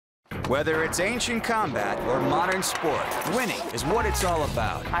Whether it's ancient combat or modern sport, winning is what it's all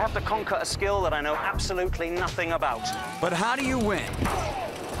about. I have to conquer a skill that I know absolutely nothing about. But how do you win?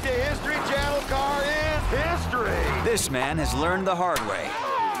 The History Channel car is history! This man has learned the hard way.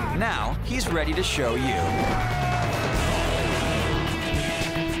 Now, he's ready to show you.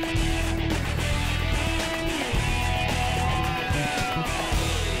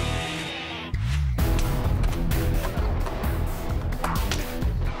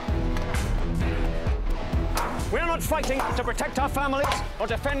 We're not fighting to protect our families or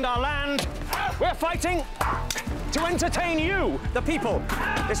defend our land. We're fighting to entertain you, the people.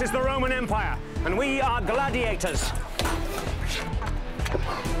 This is the Roman Empire, and we are gladiators.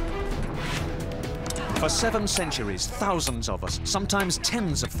 For 7 centuries, thousands of us, sometimes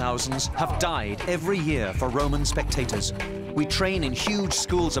tens of thousands, have died every year for Roman spectators. We train in huge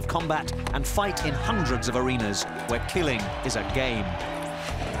schools of combat and fight in hundreds of arenas where killing is a game.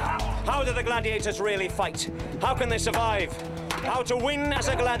 How do the gladiators really fight? How can they survive? How to win as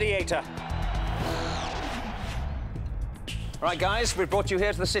a gladiator? All right, guys, we've brought you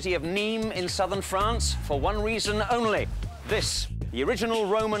here to the city of Nîmes in southern France for one reason only. This, the original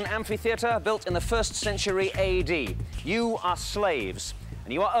Roman amphitheater built in the 1st century AD. You are slaves,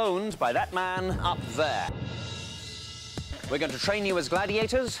 and you are owned by that man up there. We're going to train you as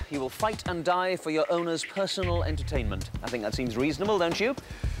gladiators. You will fight and die for your owner's personal entertainment. I think that seems reasonable, don't you?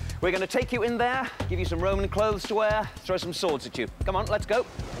 We're going to take you in there, give you some Roman clothes to wear, throw some swords at you. Come on, let's go.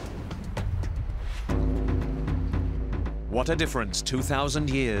 What a difference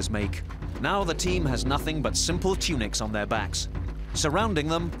 2,000 years make. Now the team has nothing but simple tunics on their backs. Surrounding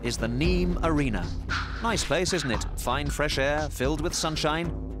them is the Nîmes Arena. Nice place, isn't it? Fine fresh air, filled with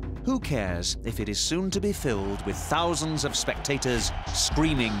sunshine. Who cares if it is soon to be filled with thousands of spectators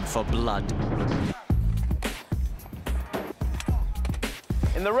screaming for blood?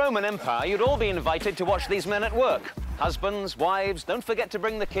 In the Roman Empire, you'd all be invited to watch these men at work. Husbands, wives, don't forget to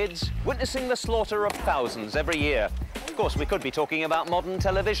bring the kids, witnessing the slaughter of thousands every year. Of course, we could be talking about modern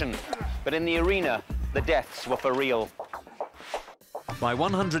television, but in the arena, the deaths were for real. By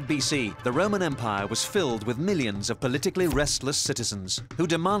 100 BC, the Roman Empire was filled with millions of politically restless citizens who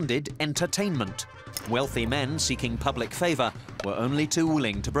demanded entertainment. Wealthy men seeking public favor were only too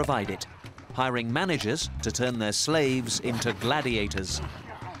willing to provide it, hiring managers to turn their slaves into gladiators.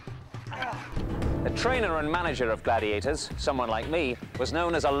 The trainer and manager of gladiators, someone like me, was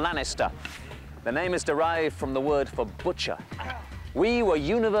known as a Lannister. The name is derived from the word for butcher. We were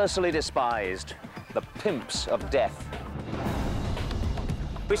universally despised, the pimps of death.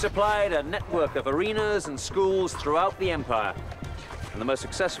 We supplied a network of arenas and schools throughout the empire, and the most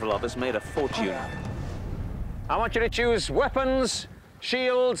successful of us made a fortune. I want you to choose weapons,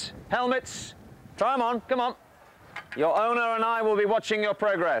 shields, helmets. Try them on, come on. Your owner and I will be watching your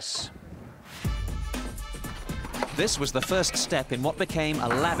progress. This was the first step in what became a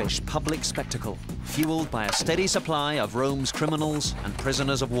lavish public spectacle, fueled by a steady supply of Rome's criminals and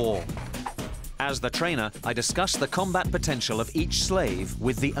prisoners of war. As the trainer, I discussed the combat potential of each slave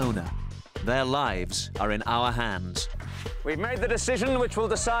with the owner. Their lives are in our hands. We've made the decision which will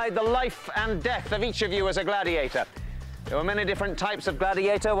decide the life and death of each of you as a gladiator. There were many different types of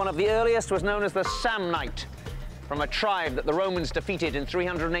gladiator. One of the earliest was known as the Samnite, from a tribe that the Romans defeated in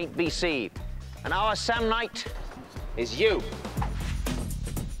 308 BC. And our Samnite is you.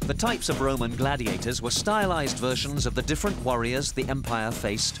 The types of Roman gladiators were stylized versions of the different warriors the empire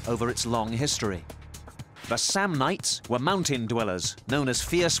faced over its long history. The Samnites were mountain dwellers, known as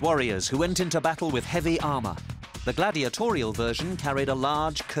fierce warriors who went into battle with heavy armor. The gladiatorial version carried a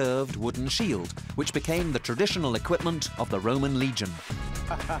large, curved wooden shield, which became the traditional equipment of the Roman legion.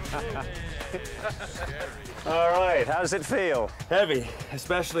 All right, how does it feel? Heavy,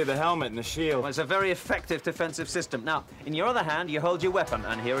 especially the helmet and the shield. Well, it's a very effective defensive system. Now, in your other hand, you hold your weapon,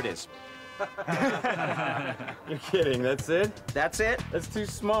 and here it is. You're kidding, that's it? That's it. That's too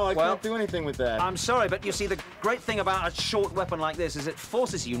small, I can't do anything with that. I'm sorry, but you see, the great thing about a short weapon like this is it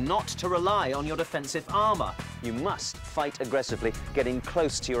forces you not to rely on your defensive armor. You must fight aggressively, getting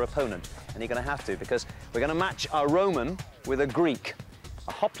close to your opponent. And you're going to have to, because we're going to match our Roman with a Greek.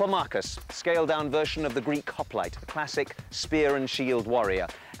 A hoplomachus, scaled-down version of the Greek hoplite, a classic spear and shield warrior.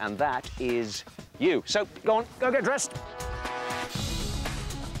 And that is you. So, go on, go get dressed.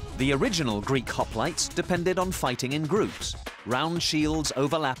 The original Greek hoplites depended on fighting in groups, round shields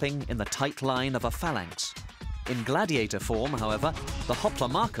overlapping in the tight line of a phalanx. In gladiator form, however, the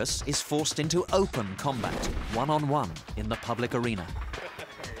hoplomachus is forced into open combat, one-on-one, in the public arena.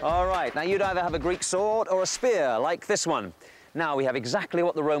 All right, now you'd either have a Greek sword or a spear, like this one. Now we have exactly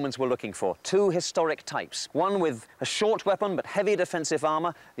what the Romans were looking for. Two historic types. One with a short weapon but heavy defensive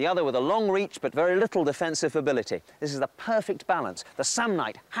armour, the other with a long reach but very little defensive ability. This is the perfect balance. The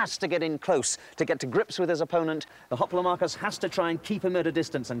Samnite has to get in close to get to grips with his opponent. The Hoplomachus has to try and keep him at a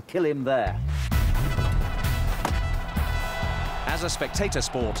distance and kill him there. As a spectator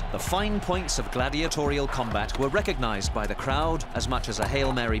sport, the fine points of gladiatorial combat were recognised by the crowd as much as a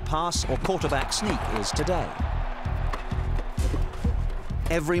Hail Mary pass or quarterback sneak is today.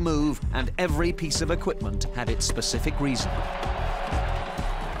 Every move and every piece of equipment had its specific reason.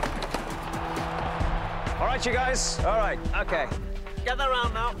 All right, you guys. All right, okay. Gather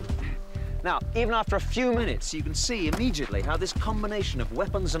around now. Now, even after a few minutes, you can see immediately how this combination of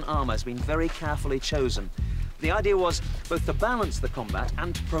weapons and armour has been very carefully chosen. The idea was both to balance the combat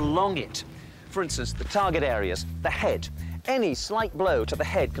and to prolong it. For instance, the target areas, the head. Any slight blow to the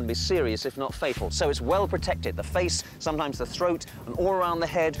head can be serious, if not fatal, so it's well protected. The face, sometimes the throat, and all around the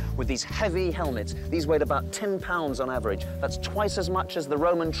head with these heavy helmets. These weighed about 10 pounds on average. That's twice as much as the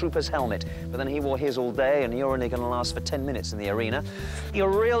Roman trooper's helmet. But then he wore his all day, and you're only going to last for 10 minutes in the arena.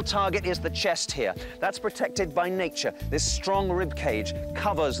 Your real target is the chest here. That's protected by nature. This strong rib cage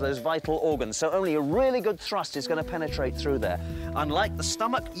covers those vital organs, so only a really good thrust is going to penetrate through there. Unlike the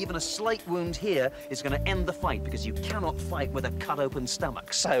stomach, even a slight wound here is going to end the fight, because you cannot fight with a cut-open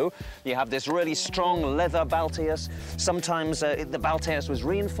stomach. So you have this really strong leather balteus. Sometimes the balteus was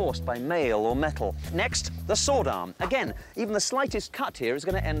reinforced by mail or metal. Next, the sword arm. Again, even the slightest cut here is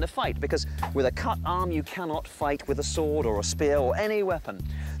going to end the fight, because with a cut arm you cannot fight with a sword or a spear or any weapon.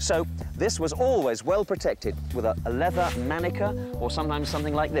 So this was always well protected with a leather manica, or sometimes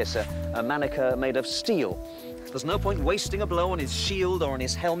something like this, a manica made of steel. There's no point wasting a blow on his shield or on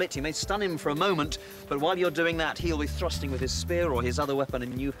his helmet. You may stun him for a moment, but while you're doing that, he'll be thrusting with his spear or his other weapon,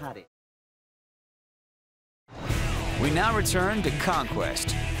 and you've had it. We now return to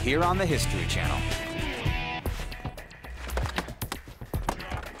Conquest, here on the History Channel.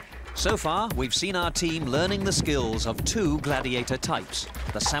 So far, we've seen our team learning the skills of two gladiator types,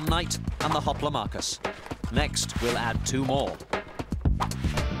 the Samnite and the Hoplomachus. Next, we'll add two more.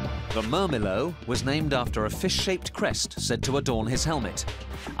 The Murmillo was named after a fish-shaped crest said to adorn his helmet.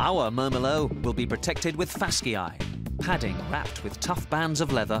 Our Murmillo will be protected with fasciae, padding wrapped with tough bands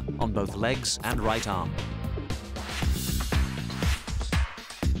of leather on both legs and right arm.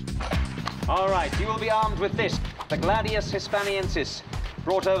 All right, you will be armed with this, the Gladius Hispaniensis.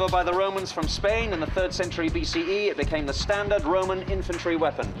 Brought over by the Romans from Spain in the 3rd century BCE, it became the standard Roman infantry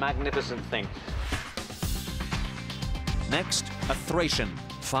weapon. Magnificent thing. Next, a Thracian,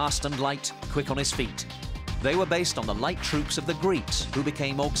 fast and light, quick on his feet. They were based on the light troops of the Greeks, who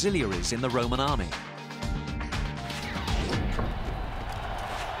became auxiliaries in the Roman army.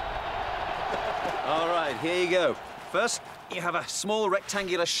 All right, here you go. First, you have a small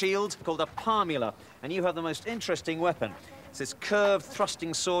rectangular shield called a parmula, and you have the most interesting weapon. It's this curved,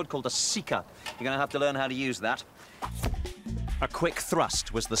 thrusting sword called a sica. You're going to have to learn how to use that. A quick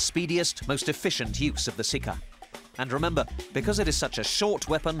thrust was the speediest, most efficient use of the sica. And remember, because it is such a short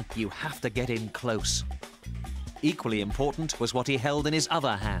weapon, you have to get in close. Equally important was what he held in his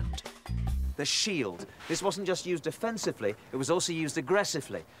other hand. The shield. This wasn't just used defensively, it was also used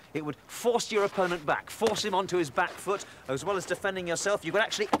aggressively. It would force your opponent back, force him onto his back foot, as well as defending yourself. You could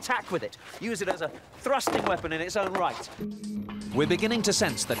actually attack with it, use it as a thrusting weapon in its own right. We're beginning to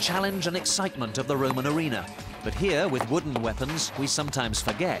sense the challenge and excitement of the Roman arena. But here, with wooden weapons, we sometimes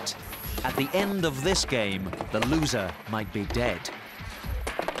forget. At the end of this game, the loser might be dead.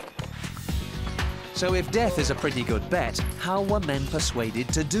 So if death is a pretty good bet, how were men persuaded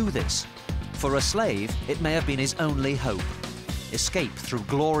to do this? For a slave, it may have been his only hope. Escape through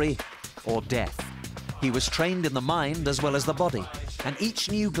glory or death. He was trained in the mind as well as the body, and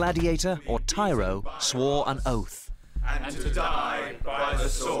each new gladiator or tyro swore an oath. And to die by the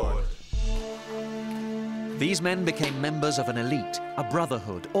sword. These men became members of an elite, a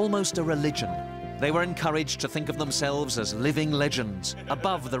brotherhood, almost a religion. They were encouraged to think of themselves as living legends,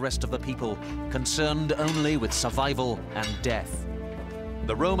 above the rest of the people, concerned only with survival and death.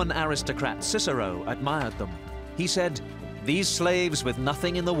 The Roman aristocrat Cicero admired them. He said, "These slaves with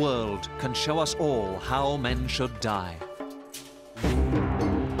nothing in the world can show us all how men should die."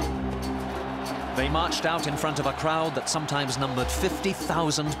 They marched out in front of a crowd that sometimes numbered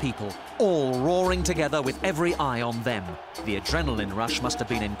 50,000 people, all roaring together with every eye on them. The adrenaline rush must have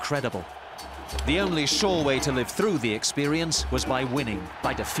been incredible. The only sure way to live through the experience was by winning,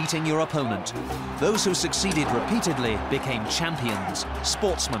 by defeating your opponent. Those who succeeded repeatedly became champions,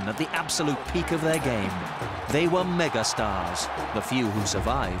 sportsmen at the absolute peak of their game. They were megastars, the few who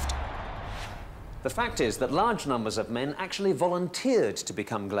survived. The fact is that large numbers of men actually volunteered to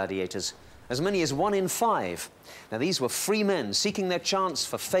become gladiators, as many as 1 in 5. Now, these were free men seeking their chance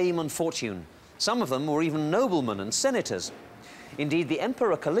for fame and fortune. Some of them were even noblemen and senators. Indeed, the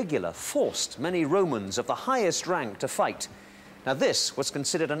Emperor Caligula forced many Romans of the highest rank to fight. Now, this was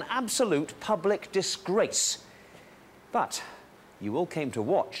considered an absolute public disgrace. But you all came to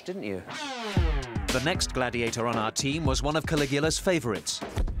watch, didn't you? The next gladiator on our team was one of Caligula's favourites,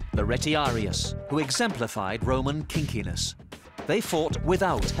 the ritualized, who exemplified Roman kinkiness. They fought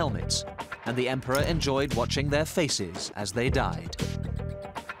without helmets, and the emperor enjoyed watching their faces as they died.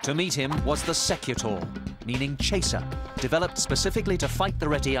 To meet him was the secutor, meaning chaser, developed specifically to fight the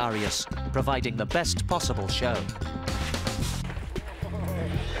ritualized, providing the best possible show.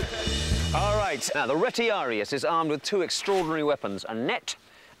 All right, now the ritualized is armed with 2 extraordinary weapons, a net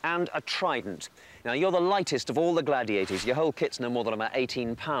and a trident. Now, you're the lightest of all the gladiators. Your whole kit's no more than about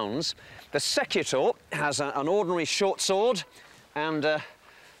 18 pounds. The secutor has an ordinary short sword and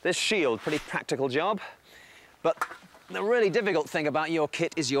this shield, pretty practical job. But the really difficult thing about your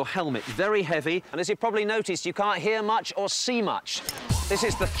kit is your helmet, very heavy, and as you probably noticed, you can't hear much or see much. This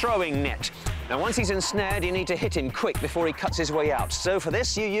is the throwing net. Now, once he's ensnared, you need to hit him quick before he cuts his way out. So for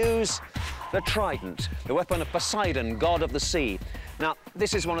this, you use the trident, the weapon of Poseidon, god of the sea. Now,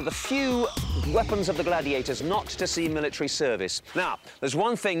 this is one of the few weapons of the gladiators not to see military service. Now, there's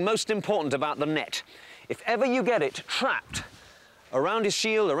one thing most important about the net. If ever you get it trapped around his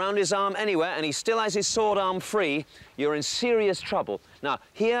shield, around his arm, anywhere, and he still has his sword arm free, you're in serious trouble. Now,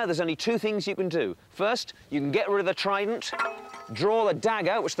 here, there's only 2 things you can do. First, you can get rid of the trident, draw the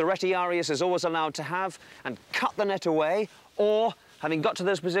dagger, which the ritualized is always allowed to have, and cut the net away, or, having got to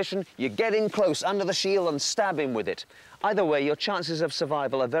this position, you get in close under the shield and stab him with it. Either way, your chances of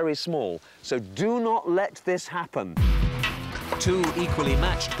survival are very small, so do not let this happen. 2 equally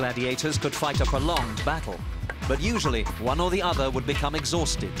matched gladiators could fight a prolonged battle, but usually one or the other would become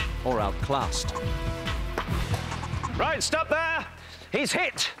exhausted or outclassed. Right, stop there! He's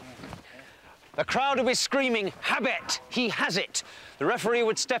hit! The crowd would be screaming, "Habet! He has it!" The referee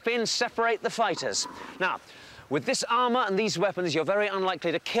would step in, separate the fighters. Now, with this armour and these weapons, you're very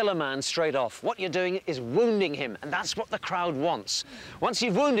unlikely to kill a man straight off. What you're doing is wounding him, and that's what the crowd wants. Once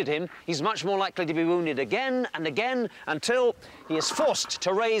you've wounded him, he's much more likely to be wounded again and again until he is forced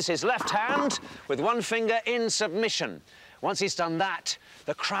to raise his left hand with 1 finger in submission. Once he's done that,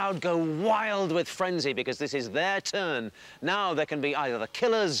 the crowd go wild with frenzy because this is their turn. Now there can be either the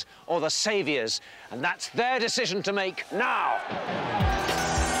killers or the saviours, and that's their decision to make now.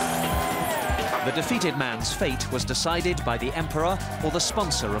 The defeated man's fate was decided by the emperor or the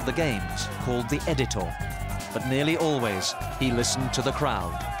sponsor of the games, called the editor. But nearly always, he listened to the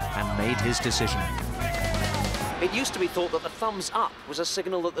crowd and made his decision. It used to be thought that the thumbs up was a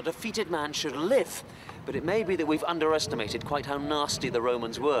signal that the defeated man should live, but it may be that we've underestimated quite how nasty the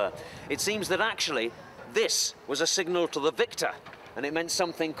Romans were. It seems that actually this was a signal to the victor, and it meant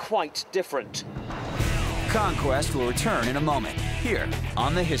something quite different. Conquest will return in a moment, here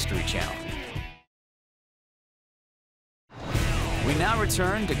on the History Channel. We now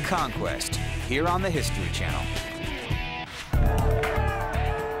return to Conquest, here on the History Channel.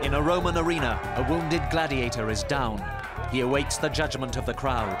 In a Roman arena, a wounded gladiator is down. He awaits the judgment of the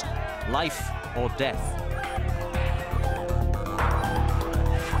crowd, life or death.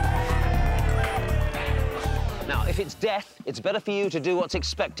 Now, if it's death, it's better for you to do what's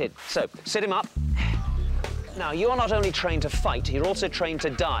expected. So, sit him up. Now, you're not only trained to fight, you're also trained to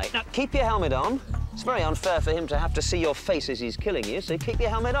die. Now, keep your helmet on. It's very unfair for him to have to see your face as he's killing you, so keep your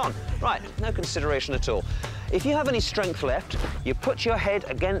helmet on. Right, no consideration at all. If you have any strength left, you put your head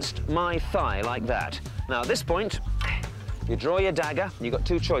against my thigh like that. Now, at this point, you draw your dagger. You've got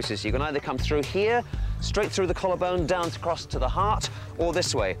 2 choices. You can either come through here, straight through the collarbone, down across to the heart, or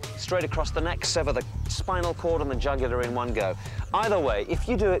this way, straight across the neck, sever the spinal cord and the jugular in one go. Either way, if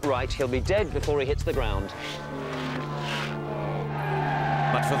you do it right, he'll be dead before he hits the ground.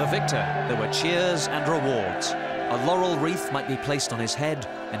 But for the victor, there were cheers and rewards. A laurel wreath might be placed on his head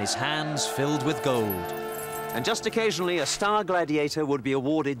and his hands filled with gold. And just occasionally, a star gladiator would be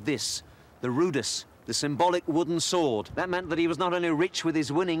awarded this, the rudus, the symbolic wooden sword. That meant that he was not only rich with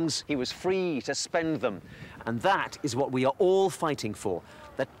his winnings, he was free to spend them. And that is what we are all fighting for,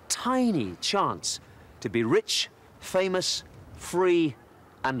 the tiny chance to be rich, famous, free,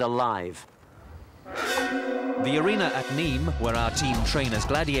 and alive. The arena at Nîmes, where our team train as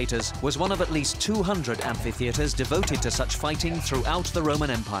gladiators, was one of at least 200 amphitheatres devoted to such fighting throughout the Roman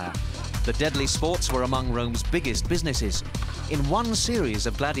Empire. The deadly sports were among Rome's biggest businesses. In one series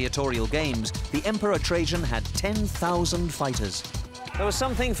of gladiatorial games, the Emperor Trajan had 10,000 fighters. There was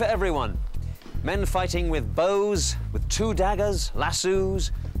something for everyone. Men fighting with bows, with 2 daggers,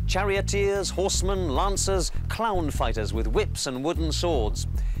 lassos, charioteers, horsemen, lancers, clown fighters with whips and wooden swords.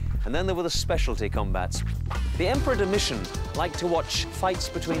 And then there were the specialty combats. The Emperor Domitian liked to watch fights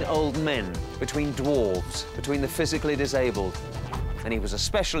between old men, between dwarves, between the physically disabled. And he was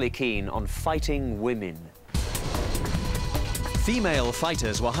especially keen on fighting women. Female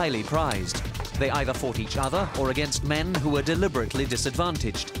fighters were highly prized. They either fought each other or against men who were deliberately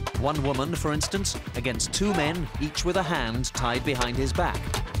disadvantaged. One woman, for instance, against 2 men, each with a hand tied behind his back.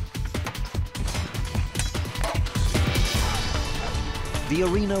 The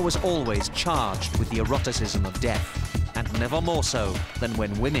arena was always charged with the eroticism of death, and never more so than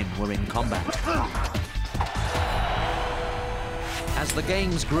when women were in combat. As the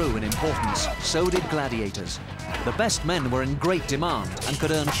games grew in importance, so did gladiators. The best men were in great demand and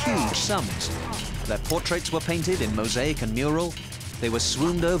could earn huge sums. Their portraits were painted in mosaic and mural. They were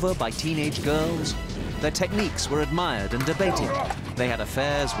swooned over by teenage girls. Their techniques were admired and debated. They had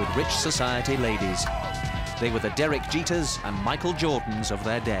affairs with rich society ladies. They were the Derek Jeters and Michael Jordans of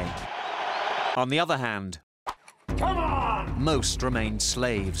their day. On the other hand, most remained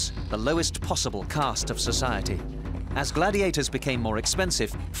slaves, the lowest possible caste of society. As gladiators became more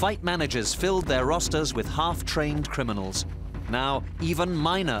expensive, fight managers filled their rosters with half-trained criminals. Now, even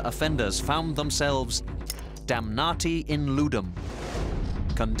minor offenders found themselves damnati in ludum,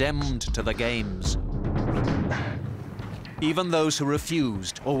 condemned to the games. Even those who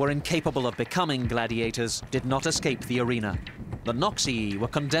refused or were incapable of becoming gladiators did not escape the arena. The Noxii were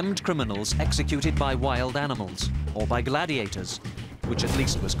condemned criminals executed by wild animals, or by gladiators, which at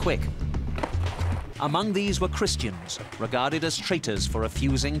least was quick. Among these were Christians, regarded as traitors for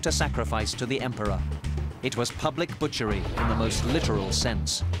refusing to sacrifice to the emperor. It was public butchery in the most literal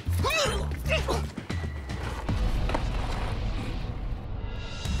sense.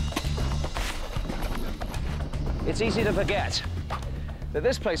 It's easy to forget that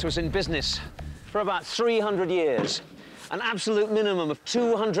this place was in business for about 300 years. An absolute minimum of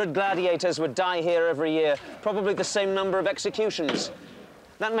 200 gladiators would die here every year, probably the same number of executions.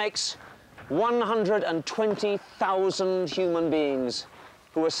 That makes 120,000 human beings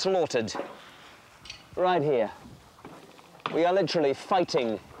who were slaughtered right here. We are literally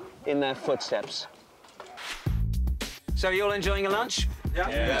fighting in their footsteps. So you all enjoying your lunch?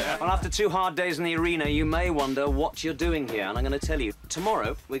 Yeah. Well, after 2 hard days in the arena, you may wonder what you're doing here, and I'm going to tell you.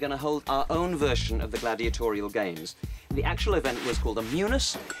 Tomorrow, we're going to hold our own version of the gladiatorial games. The actual event was called a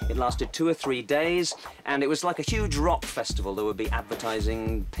Munus. It lasted 2 or 3 days, and it was like a huge rock festival. There would be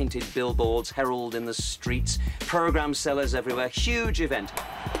advertising, painted billboards, herald in the streets, program sellers everywhere. Huge event.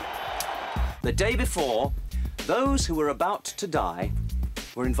 The day before, those who were about to die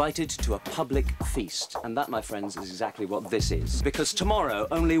were invited to a public feast. And that, my friends, is exactly what this is. Because tomorrow,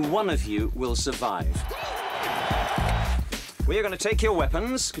 only one of you will survive. We are going to take your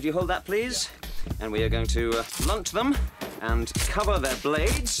weapons. Could you hold that, please? And we are going to blunt them and cover their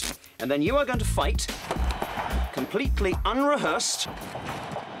blades. And then you are going to fight, completely unrehearsed.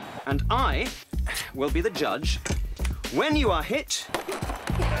 And I will be the judge. When you are hit,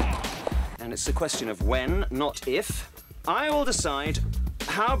 and it's a question of when, not if, I will decide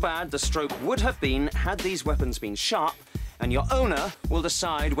how bad the stroke would have been had these weapons been sharp, and your owner will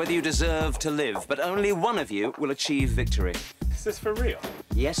decide whether you deserve to live, but only one of you will achieve victory. Is this for real?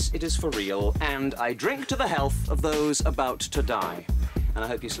 Yes, it is for real, and I drink to the health of those about to die. And I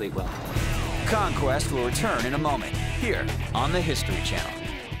hope you sleep well. Conquest will return in a moment, here on the History Channel.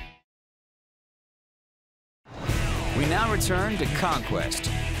 We now return to Conquest,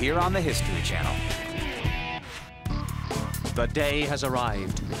 here on the History Channel. The day has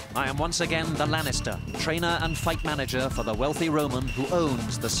arrived. I am once again the Lannister, trainer and fight manager for the wealthy Roman who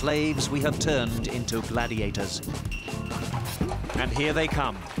owns the slaves we have turned into gladiators. And here they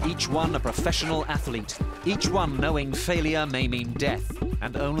come, each one a professional athlete, each one knowing failure may mean death,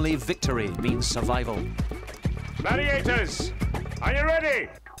 and only victory means survival. Gladiators, are you ready?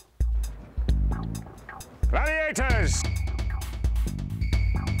 Gladiators!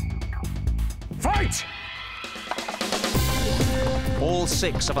 Fight! All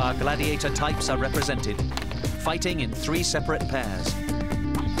 6 of our gladiator types are represented, fighting in 3 separate pairs.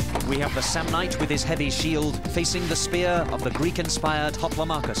 We have the Samnite with his heavy shield facing the spear of the Greek-inspired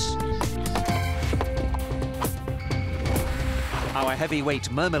Hoplomachus. Our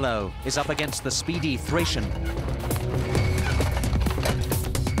heavyweight Murmillo is up against the speedy Thracian.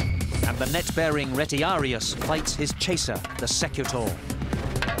 And the net-bearing Retiarius fights his chaser, the Secutor,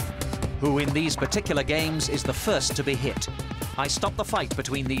 who in these particular games is the first to be hit. I stop the fight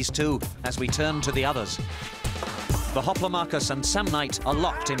between these two as we turn to the others. The Hoplomachus and Samnite are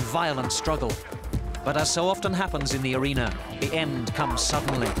locked in violent struggle. But as so often happens in the arena, the end comes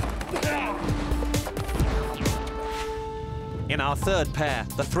suddenly. In our third pair,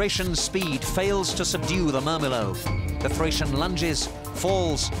 the Thracian's speed fails to subdue the Murmillo. The Thracian lunges,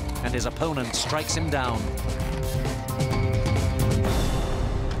 falls, and his opponent strikes him down.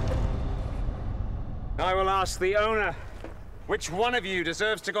 I will ask the owner, which one of you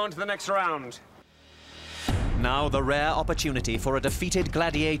deserves to go on to the next round? Now the rare opportunity for a defeated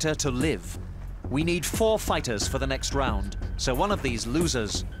gladiator to live. We need 4 fighters for the next round, so one of these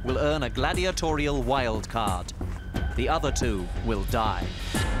losers will earn a gladiatorial wild card. The other 2 will die.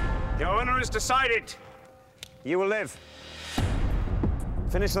 The owner has decided. You will live.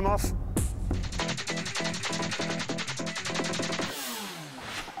 Finish them off.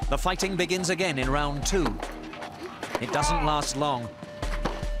 The fighting begins again in round 2. It doesn't last long.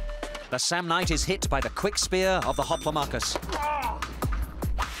 The Samnite is hit by the quick spear of the Hoplomachus.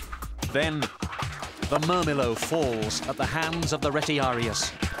 Then the Murmillo falls at the hands of the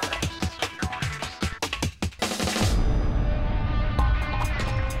Retiarius.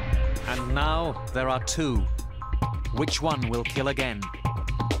 And now there are 2. Which one will kill again?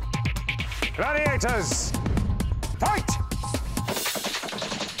 Gladiators, fight!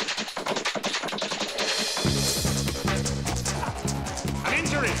 An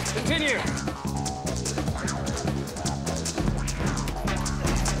injury, continue.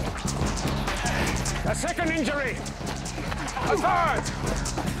 A second injury. A third.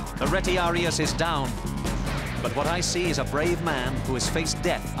 The Retiarius is down. But what I see is a brave man who has faced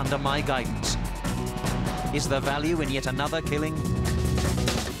death under my guidance. Is there value in yet another killing?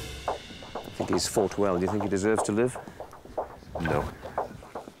 I think he's fought well. Do you think he deserves to live? No.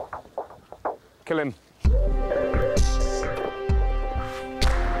 Kill him.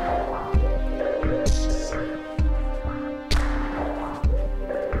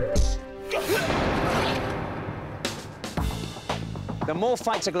 The more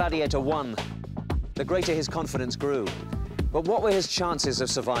fights a gladiator won, the greater his confidence grew. But what were his chances of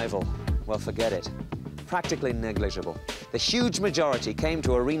survival? Well, forget it. Practically negligible. The huge majority came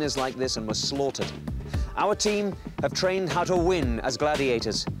to arenas like this and were slaughtered. Our team have trained how to win as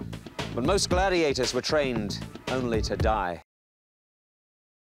gladiators, but most gladiators were trained only to die.